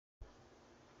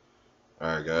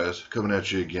Alright guys, coming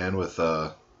at you again with,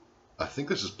 I think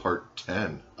this is part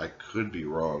 10. I could be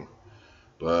wrong.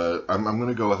 But I'm going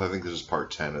to go with, I think this is part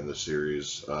 10 in the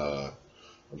series. I'm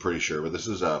pretty sure. But this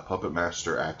is Puppet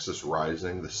Master Axis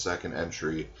Rising, the second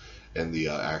entry in the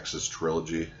Axis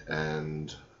trilogy.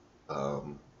 And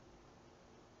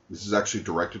this is actually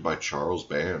directed by Charles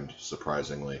Band,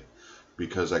 surprisingly.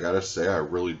 Because I gotta say, I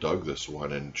really dug this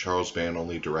one. And Charles Band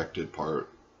only directed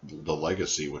The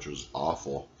Legacy, which was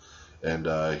awful. And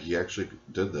he actually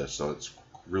did this, so it's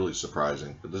really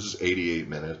surprising. But this is 88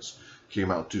 minutes, came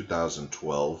out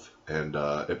 2012, and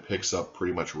it picks up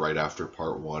pretty much right after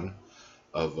part 1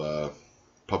 of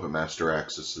Puppet Master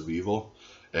Axis of Evil.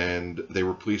 And they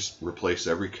replace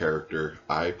every character.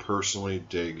 I personally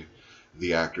dig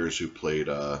the actors who played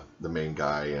the main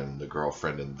guy and the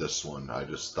girlfriend in this one. I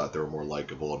just thought they were more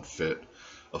likable and fit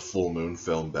a Full Moon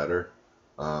film better.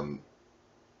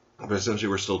 But essentially,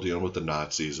 we're still dealing with the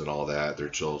Nazis and all that.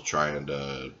 They're still trying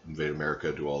to invade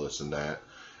America, do all this and that.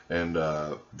 And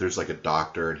there's like a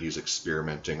doctor, and he's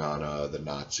experimenting on the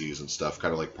Nazis and stuff,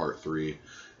 kind of like part 3.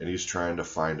 And he's trying to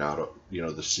find out,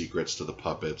 the secrets to the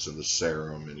puppets and the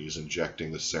serum, and he's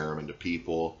injecting the serum into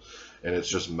people, and it's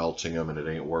just melting them, and it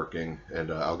ain't working. And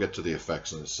I'll get to the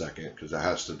effects in a second, because it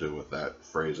has to do with that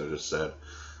phrase I just said.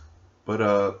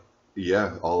 But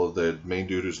yeah, all of the main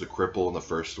dude who's the cripple in the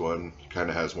first one kind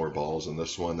of has more balls in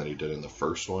this one than he did in the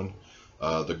first one.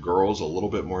 The girl's a little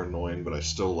bit more annoying, but I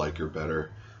still like her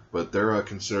better. But they're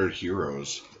considered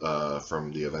heroes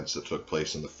from the events that took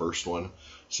place in the first one.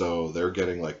 So they're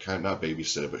getting like kind of not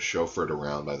babysitted, but chauffeured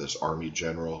around by this army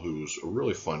general who's a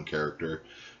really fun character.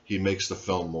 He makes the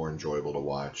film more enjoyable to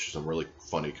watch. Some really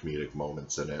funny comedic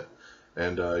moments in it.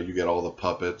 And you get all the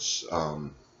puppets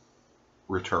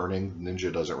returning.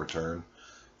 Ninja doesn't return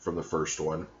from the first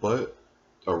one, but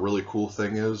a really cool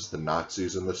thing is the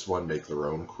Nazis in this one make their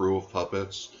own crew of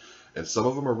puppets, and some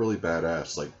of them are really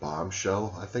badass, like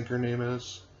Bombshell, I think her name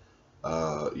is.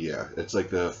 Yeah, it's like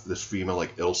this female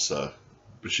like Ilsa,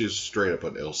 but she's straight up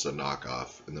an Ilsa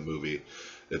knockoff in the movie.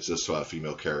 It's this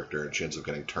female character, and she ends up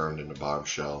getting turned into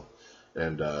Bombshell.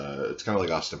 And it's kind of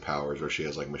like Austin Powers, where she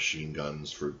has like machine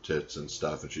guns for tits and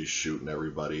stuff, and she's shooting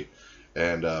everybody.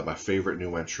 And my favorite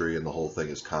new entry in the whole thing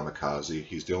is Kamikaze.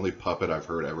 He's the only puppet I've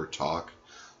heard ever talk.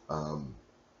 But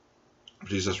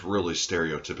he's this really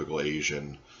stereotypical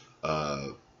Asian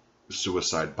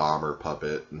suicide bomber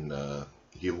puppet, and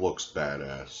he looks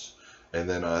badass. And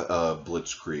then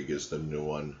Blitzkrieg is the new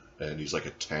one, and he's like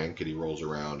a tank, and he rolls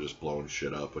around just blowing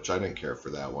shit up, which I didn't care for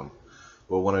that one.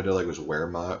 But one I did like was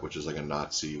Wehrmacht, which is like a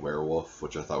Nazi werewolf,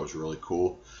 which I thought was really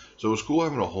cool. So it was cool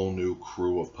having a whole new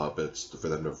crew of puppets for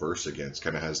them to verse against.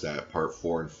 Kind of has that part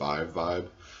 4 and 5 vibe,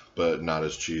 but not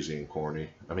as cheesy and corny.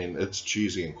 I mean, it's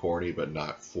cheesy and corny, but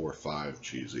not 4-5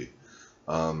 cheesy.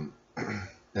 And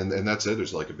that's it.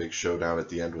 There's like a big showdown at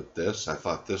the end with this. I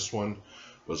thought this one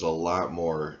was a lot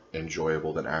more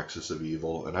enjoyable than Axis of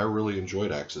Evil, and I really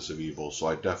enjoyed Axis of Evil, so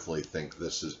I definitely think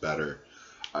this is better.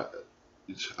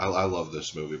 I love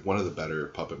this movie. One of the better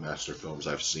Puppet Master films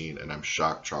I've seen, and I'm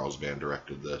shocked Charles Band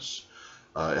directed this.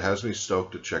 It has me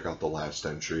stoked to check out the last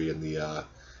entry in the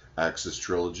Axis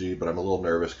trilogy, but I'm a little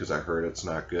nervous because I heard it's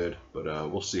not good, but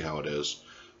we'll see how it is.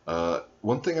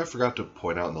 One thing I forgot to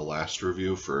point out in the last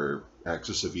review for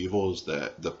Axis of Evil is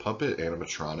that the puppet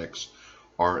animatronics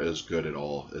aren't as good at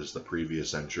all as the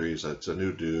previous entries. It's a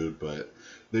new dude, but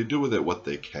they do with it what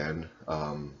they can.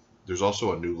 There's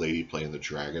also a new lady playing the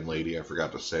Dragon Lady, I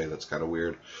forgot to say, that's kind of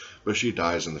weird. But she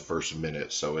dies in the first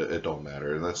minute, so it don't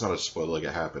matter. And that's not a spoiler, like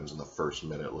it happens in the first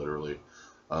minute, literally.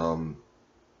 I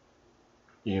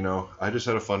just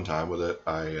had a fun time with it.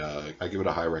 I give it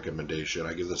a high recommendation.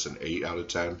 I give this an 8 out of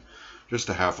 10. Just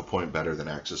a half a point better than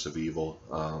Axis of Evil.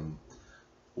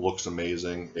 Looks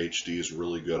amazing. HD is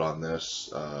really good on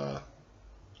this.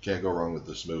 Can't go wrong with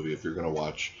this movie. If you're going to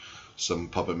watch some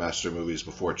Puppet Master movies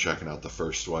before checking out the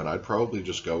first one, I'd probably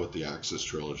just go with the Axis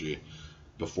trilogy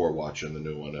before watching the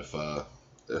new one if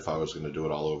I was going to do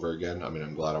it all over again. I mean,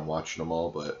 I'm glad I'm watching them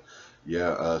all, but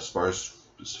yeah, as far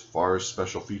as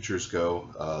special features go,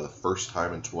 the first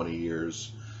time in 20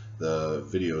 years, the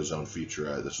Video Zone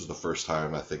feature, this was the first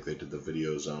time I think they did the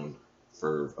Video Zone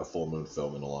for a Full Moon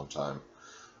film in a long time.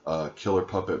 Killer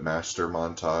Puppet Master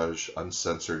montage,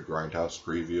 uncensored Grindhouse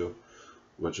preview,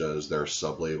 which is their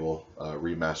sub-label,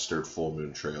 remastered Full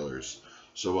Moon trailers.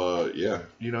 So, yeah,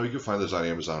 you can find this on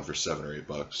Amazon for $7 or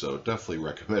 $8, so definitely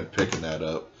recommend picking that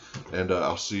up. And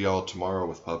I'll see y'all tomorrow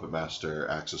with Puppet Master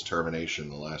Axis Termination,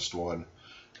 the last one.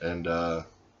 And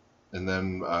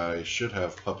then I should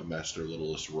have Puppet Master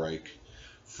Littlest Reich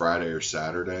Friday or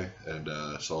Saturday, and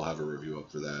so I'll have a review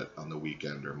up for that on the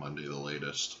weekend or Monday the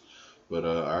latest. But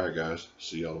alright guys,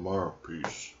 see y'all tomorrow.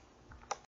 Peace.